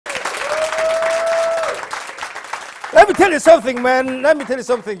Let me tell you something, man. Let me tell you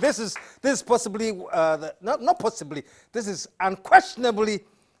something. This is possibly, not possibly, this is unquestionably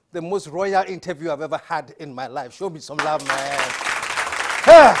the most royal interview I've ever had in my life. Show me some love, man.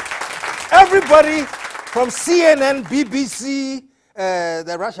 Everybody from CNN, BBC,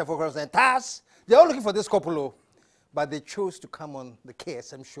 the Russia Focus, and TASS, they're all looking for this couple, but they chose to come on the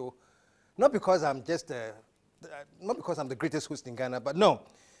KSM show, not because I'm just, not because I'm the greatest host in Ghana, but no,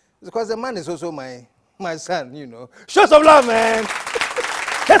 it's because the man is also my son, you know. Show some love, man.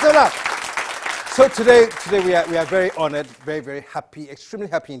 Show some love. So today we are very honored, very, very happy, extremely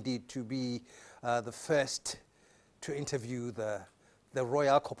happy indeed to be the first to interview the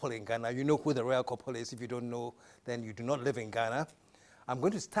royal couple in Ghana. You know who the royal couple is. If you don't know, then you do not live in Ghana. I'm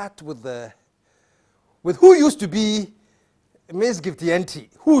going to start with who used to be Miss Gifty auntie.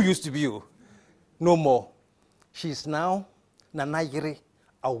 Who used to be you? No more. She's now Nanayere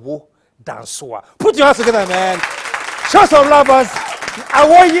Awo Dansua. Put your hands together, man. Show some lovers. I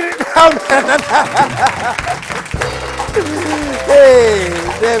want you down. Hey,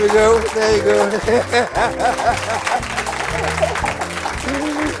 there we go. There you go.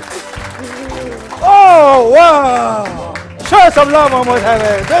 Oh, wow. Show some love one more time,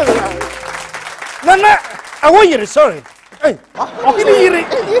 man. Nana, I want you to, sorry. Hey,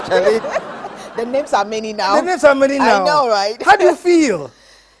 the names are many now. The names are many now. I know, right? How do you feel?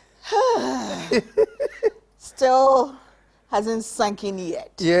 Still hasn't sunk in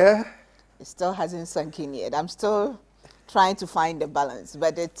yet. Yeah? It still hasn't sunk in yet. I'm still trying to find the balance,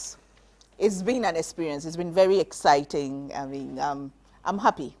 but it's been an experience. It's been very exciting. I mean, I'm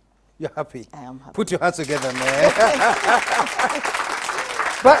happy. You're happy? I am happy. Put your hands together, man.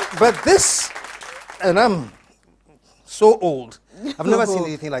 but this, and I'm so old. I've never seen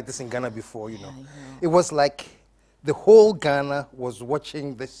anything like this in Ghana before, you know. It was like the whole Ghana was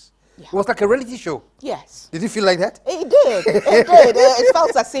watching this. Yeah. It was like a reality show. Yes. Did you feel like that? It did. It did. It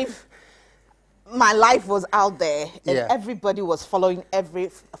felt as if my life was out there and everybody was following every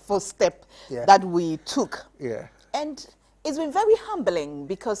footstep that we took. Yeah. And it's been very humbling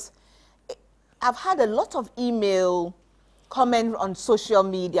because I've had a lot of email comment on social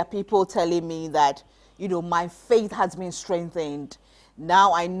media, people telling me that, you know, my faith has been strengthened.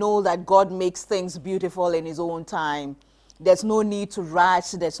 Now I know that God makes things beautiful in his own time. There's no need to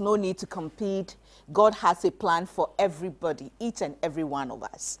rush. There's no need to compete. God has a plan for everybody, each and every one of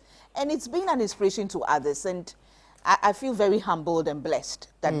us. And it's been an inspiration to others. And I feel very humbled and blessed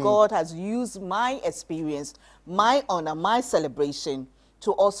that God has used my experience, my honor, my celebration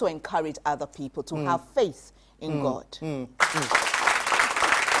to also encourage other people to have faith in God. Did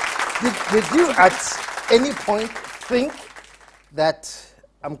you at any point think that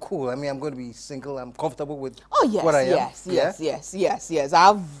I'm cool? I mean, I'm going to be single. I'm comfortable with what I am. Yes. In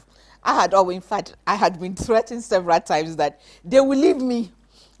fact, I had been threatened several times that they will leave me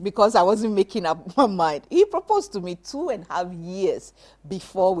because I wasn't making up my mind. He proposed to me 2.5 years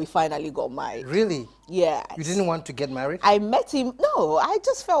before we finally got married. Really? Yes. You didn't want to get married? I met him. No, I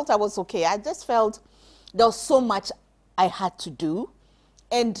just felt I was okay. I just felt there was so much I had to do.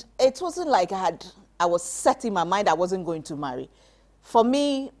 And it wasn't like I was set in my mind I wasn't going to marry. For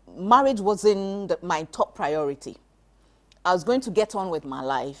me, marriage wasn't my top priority. I was going to get on with my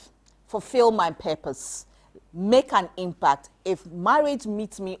life, fulfill my purpose, make an impact. If marriage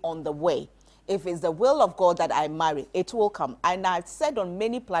meets me on the way, if it's the will of God that I marry, it will come. And I've said on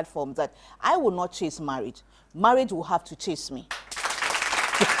many platforms that I will not chase marriage. Marriage will have to chase me.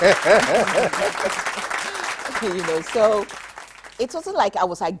 You know, so it wasn't like I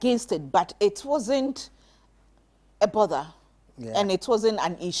was against it, but it wasn't a bother. Yeah. And it wasn't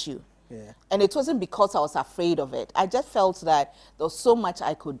an issue. Yeah. And it wasn't because I was afraid of it. I just felt that there was so much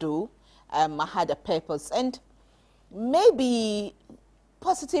I could do. I had a purpose. And maybe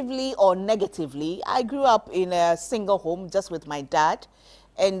positively or negatively, I grew up in a single home just with my dad.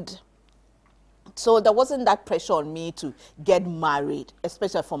 And so there wasn't that pressure on me to get married,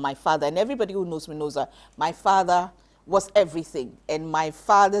 especially for my father. And everybody who knows me knows that my father was everything. And my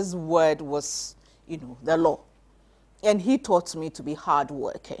father's word was, you know, the law. And he taught me to be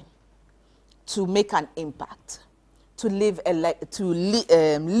hardworking, to make an impact, to leave a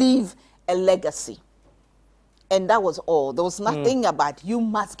legacy. And that was all. There was nothing about you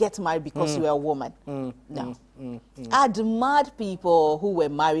must get married because you're a woman. No. I admired people who were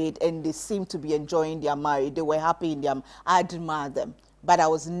married and they seemed to be enjoying their marriage. They were happy in them. I admired them. But I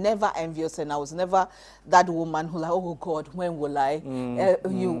was never envious, and I was never that woman who like, oh God, when will I?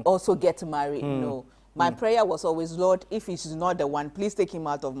 You also get married. No. My prayer was always, Lord, if he's not the one, please take him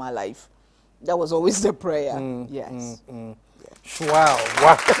out of my life. That was always the prayer. Yes. Wow.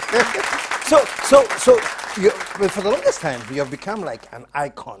 Wow. So But for the longest time, you have become like an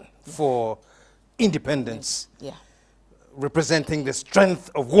icon for independence. Yeah. Representing the strength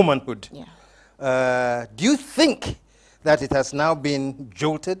of womanhood. Yeah. Do you think that it has now been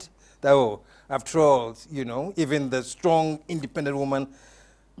jolted? That, oh, after all, you know, even the strong, independent woman,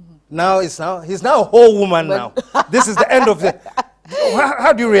 he's now a whole woman now. This is the end of the...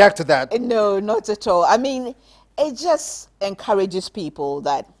 How do you react to that? No, not at all. I mean, it just encourages people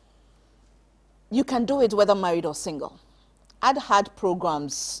that you can do it whether married or single. I'd had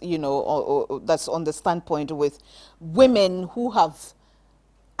programs, you know, or that's on the standpoint with women who have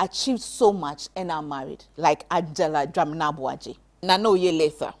achieved so much and are married, like Angela Dramnabwaji, Nano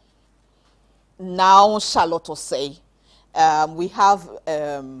Yeletha, now Charlotte Osei. We have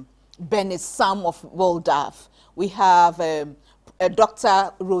Benny Sam of Waldorf. We have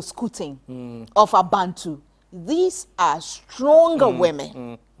Dr. Rose Kuting of Abantu. These are stronger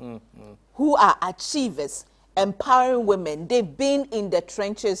women who are achievers, empowering women. They've been in the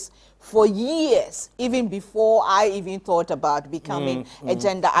trenches for years, even before I even thought about becoming a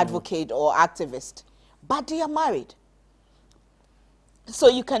gender advocate or activist. But they are married. So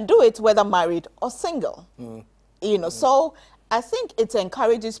you can do it whether married or single. You know, so I think it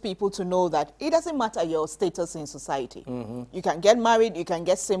encourages people to know that it doesn't matter your status in society. You can get married, you can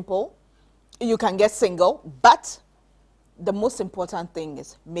get simple, you can get single, but the most important thing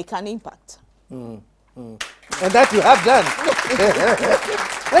is make an impact. And that you have done.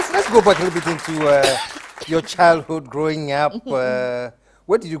 let's go back a little bit into your childhood, growing up.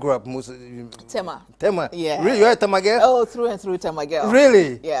 Where did you grow up most? Tema. Tema? Yeah. Really? You're a Tema girl? Oh, through and through Tema girl.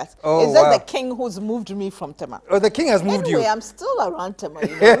 Really? Yes. Oh, it's just the king who's moved me from Tema. Oh, the king has moved you? Anyway, I'm still around Tema,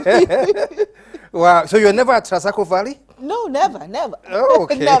 you know. Wow. So you're never at Trasacco Valley? No, never, never. Oh,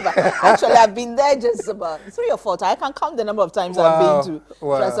 okay. Never. Actually, I've been there just about 3 or 4 times. I can count the number of times I've been to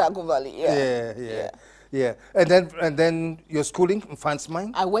Trasacco Valley. Yeah. And then your schooling in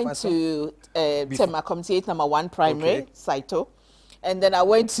Fansmine? I went to Tema Community 8 number 1 primary, Saito. And then I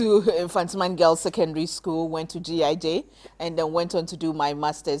went to Fansman Girls Secondary School, went to GIJ, and then went on to do my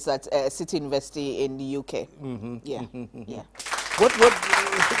master's at City University in the UK. Yeah.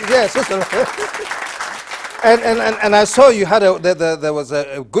 And I saw you had there was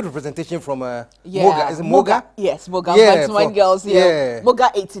a good representation from Moga. Is it Moga? Yes, Moga. Yeah, Fansman Girls. Yeah. Moga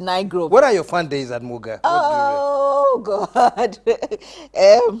 89 group. What are your fun days at Moga? Oh God,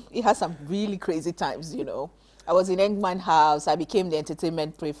 it has some really crazy times, you know. I was in Engman House. I became the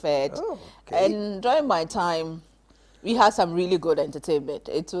entertainment prefect. Oh, okay. And during my time, we had some really good entertainment.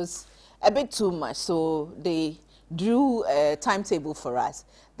 It was a bit too much, so they drew a timetable for us.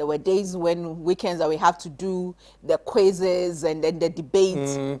 There were days when weekends that we have to do the quizzes and then the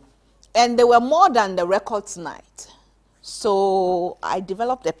debates. And they were more than the records night. So I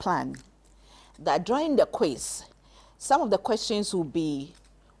developed a plan that during the quiz, some of the questions will be,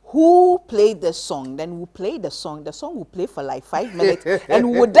 who played the song? Then we'll play the song. The song will play for like 5 minutes and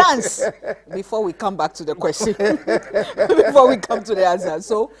we'll dance before we come back to the question, before we come to the answer.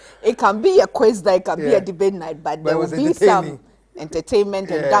 So it can be a quiz night, it can be a debate night, but there will be some entertainment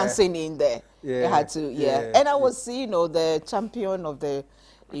and dancing in there. You had to, And I was, you know, the champion of the,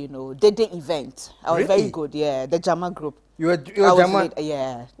 you know, day event. I was very good, the Jama group. You were Jama?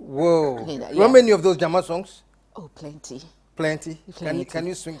 Yeah. Whoa. How many of those Jama songs? Oh, plenty. Plenty. Can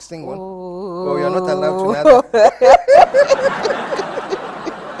you sing one? Oh, you're not allowed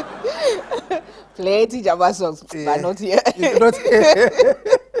to. Plenty Java songs, but not here. Not here.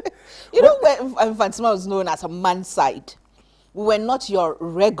 You know, when Fatima was known as a man's side, we were not your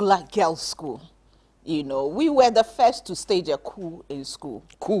regular girls' school. You know, we were the first to stage a coup in school.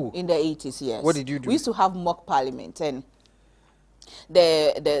 Coup? In the 80s, yes. What did you do? We used to have mock parliament, and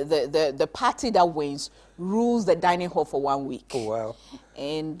the party that wins rules the dining hall for 1 week. Oh, wow.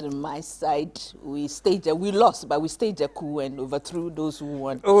 And my side, we lost, but we staged a coup and overthrew those who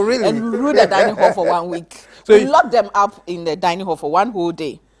won. Oh, really? And we ruled the dining hall for 1 week. So we locked them up in the dining hall for 1 whole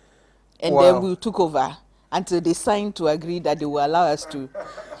day. And then we took over until they signed to agree that they will allow us to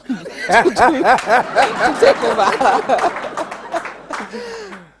take over.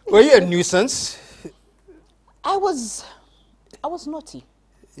 Were you a nuisance? I was naughty.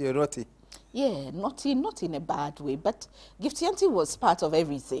 You're naughty? Yeah, naughty, not in a bad way, but Gifty Auntie was part of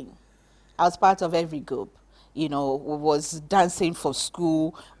everything. I was part of every group. You know, was dancing for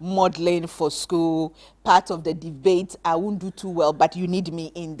school, modeling for school, part of the debate. I won't do too well, but you need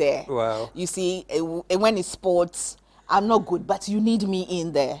me in there. Wow. You see, when it's sports, I'm not good, but you need me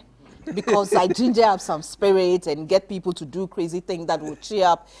in there. Because I ginger up some spirit and get people to do crazy things that will cheer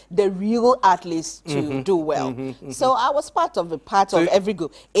up the real athletes to do well. So I was part of every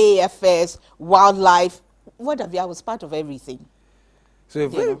group. AFS, wildlife, I was part of everything. So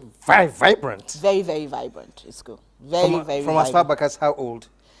very vibrant. Very, very vibrant. It's good. Very, very from vibrant. as far back as how old?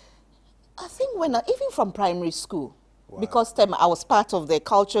 I think even from primary school. Wow. Because I was part of the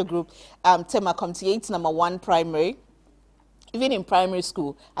culture group, Tema Community #1 primary. Even in primary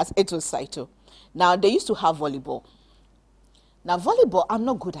school, as it was Saito. Now, they used to have volleyball. Now, volleyball, I'm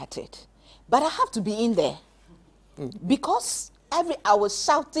not good at it. But I have to be in there. Because I was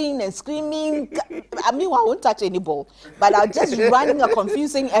shouting and screaming. I mean, I won't touch any ball. But I was just running and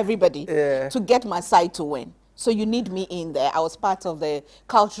confusing everybody to get my side to win. So you need me in there. I was part of the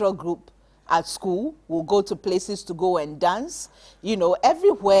cultural group at school. We'll go to places to go and dance. You know,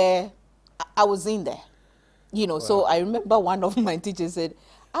 everywhere I was in there. You know, wow. So I remember one of my teachers said,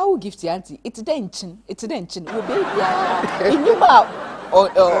 I will give to auntie. It's dentin. We'll be in you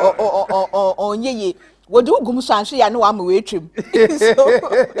on ye. What do Gumshanshi? I know I'm away trim.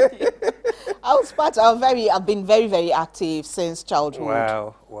 I've been very, very active since childhood.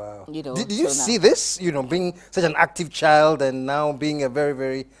 Wow, wow. You know, did you see this? You know, being such an active child and now being a very,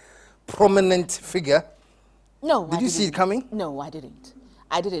 very prominent figure? No. Did you see it coming? No, I didn't.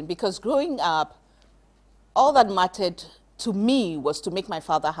 I didn't, because growing up, all that mattered to me was to make my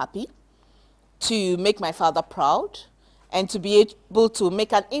father happy, to make my father proud, and to be able to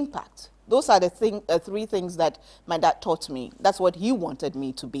make an impact. Those are the three things that my dad taught me. That's what he wanted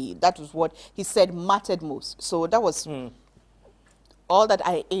me to be. That was what he said mattered most. So that was all that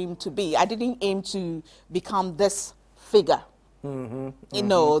I aimed to be. I didn't aim to become this figure. You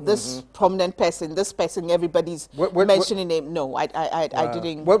know, this prominent person, this person everybody's mentioning name. No, I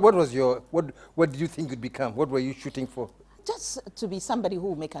didn't. What was your, what did you think you'd become? What were you shooting for? Just to be somebody who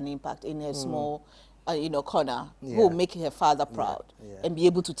will make an impact in a small, you know, corner, who will make her father proud and be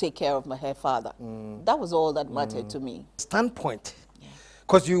able to take care of her father. That was all that mattered to me. Standpoint.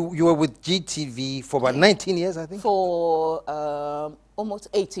 Because you were with GTV for about 19 years, I think? For almost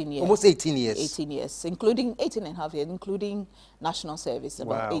 18 years. Almost 18 years. 18 years, including 18 and a half years, including national service,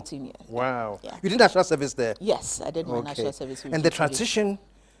 about 18 years. Wow. Yeah. You did national service there? Yes, I did my national service. And the transition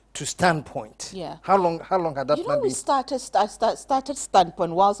to Standpoint. Yeah. How long had that plan been? We started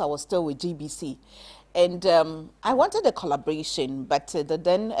Standpoint whilst I was still with GBC. And I wanted a collaboration, but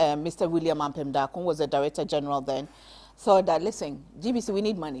then Mr. William Ampemdakun was the Director General then, thought that, listen, GBC, we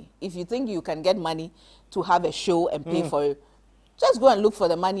need money. If you think you can get money to have a show and pay for it, just go and look for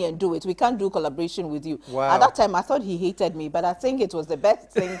the money and do it. We can't do collaboration with you. Wow. At that time, I thought he hated me, but I think it was the best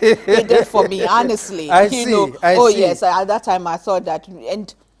thing he did for me, honestly. I see. Yes, at that time I thought that,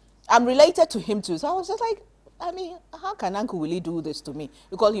 and I'm related to him too. So I was just like, I mean, how can Uncle Willie do this to me?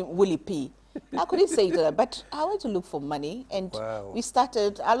 We call him Willie P. I couldn't say that, but I went to look for money, and we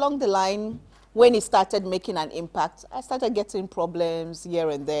started along the line. When it started making an impact, I started getting problems here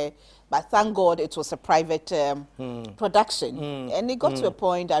and there. But thank God it was a private production. And it got to a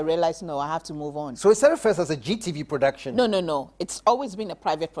point I realized, no, I have to move on. So it started first as a GTV production? No. It's always been a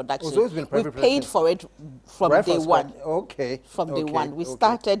private production. It's always been a private production. We paid for it from day one. Okay. From day one. We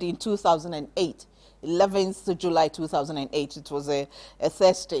started in 2008. 11th of July 2008. It was a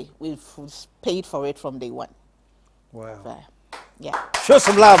Thursday. We paid for it from day one. Wow. Yeah. Show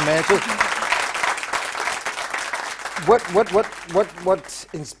some love, man. What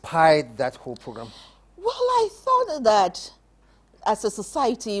inspired that whole program? Well, I thought that as a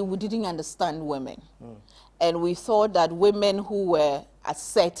society we didn't understand women, and we thought that women who were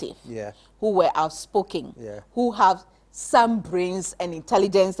assertive, who were outspoken, who have some brains and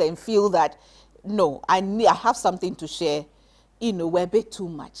intelligence and feel that no, I have something to share, you know, we're a bit too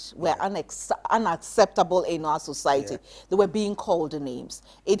much. We're unacceptable in our society. They were being called names.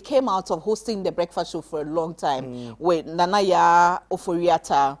 It came out of hosting the breakfast show for a long time with Nanaya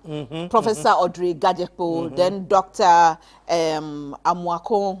Oforiata, Professor Audrey Gajepo, then Dr.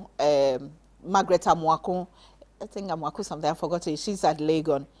 Amwako, Margaret Amwako. I think Amwako something, I forgot it. She's at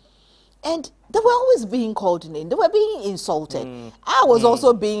Legon. And they were always being called names. They were being insulted. I was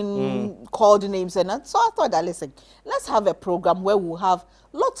also being called names. And so I thought that, listen, let's have a program where we'll have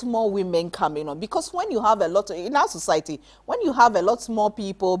lots more women coming on. Because when you have a lot, in our society, when you have a lot more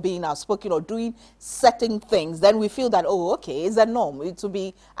people being outspoken or doing certain things, then we feel that, oh, okay, it's a norm. It will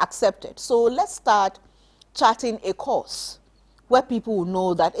be accepted. So let's start charting a course where people will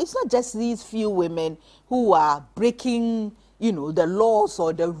know that it's not just these few women who are breaking, you know, the laws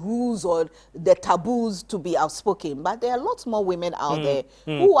or the rules or the taboos to be outspoken. But there are lots more women out there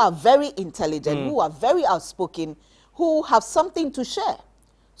who are very intelligent, who are very outspoken, who have something to share.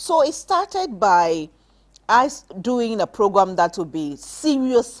 So it started by us doing a program that would be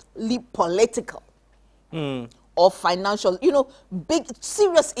seriously political. or financial, you know, big,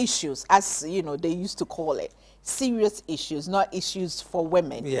 serious issues, as, you know, they used to call it. Serious issues, not issues for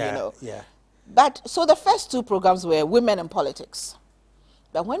women, you know. Yeah. But, so the first 2 programs were women and politics.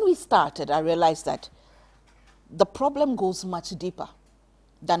 But when we started, I realized that the problem goes much deeper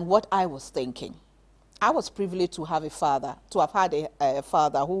than what I was thinking. I was privileged to have a father, to have had a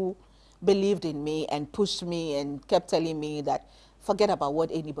father who believed in me and pushed me and kept telling me that forget about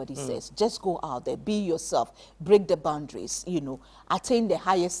what anybody says. Just go out there, be yourself, break the boundaries, you know, attain the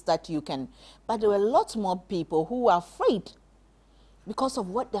highest that you can. But there were lots more people who were afraid because of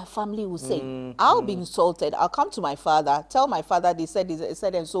what their family will say. I'll be insulted. I'll come to my father, tell my father they said,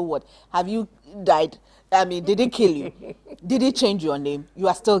 and so what? Have you died? I mean, did it kill you? Did it change your name? You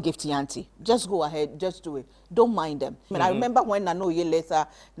are still Gifty Auntie. Just go ahead, just do it. Don't mind them. I mean, I remember when Nano Yelesa,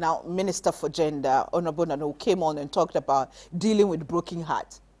 now Minister for Gender, Honorable Nano, came on and talked about dealing with broken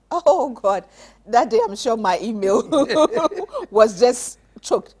hearts. Oh, God. That day, I'm sure my email was just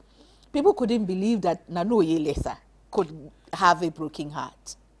choked. People couldn't believe that Nano Yelesa could have a broken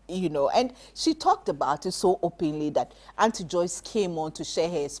heart, you know. And she talked about it so openly that Auntie Joyce came on to share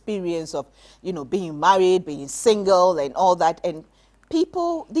her experience of, you know, being married, being single and all that. And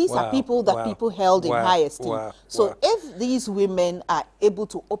people, these are people that people held in high esteem. So if these women are able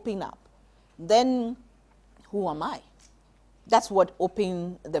to open up, then who am I? That's what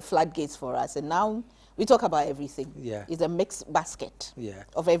opened the floodgates for us. And now we talk about everything. Yeah. It's a mixed basket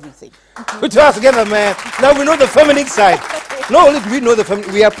of everything. Put us together, man. Now we know the feminine side. Not only do we know the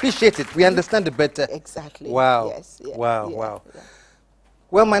feminine, we appreciate it. We understand it better. Exactly. Wow. Yes. Yeah. Wow. Yeah. Wow. Yeah.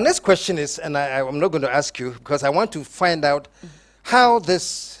 Well, my next question is, and I'm not going to ask you because I want to find out how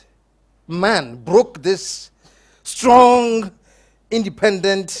this man broke this strong,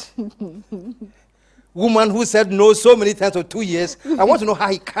 independent woman who said no so many times for 2 years. I want to know how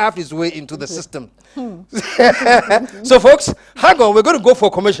he carved his way into the system. So, folks, hang on. We're going to go for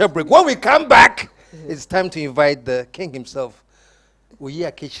a commercial break. When we come back, it's time to invite the king himself,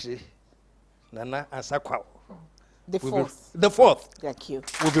 Uya Kishri, Nana Ansah Kwao. The fourth. The fourth. Thank you.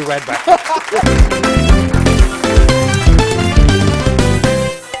 We'll be right back.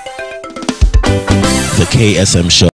 The KSM Show.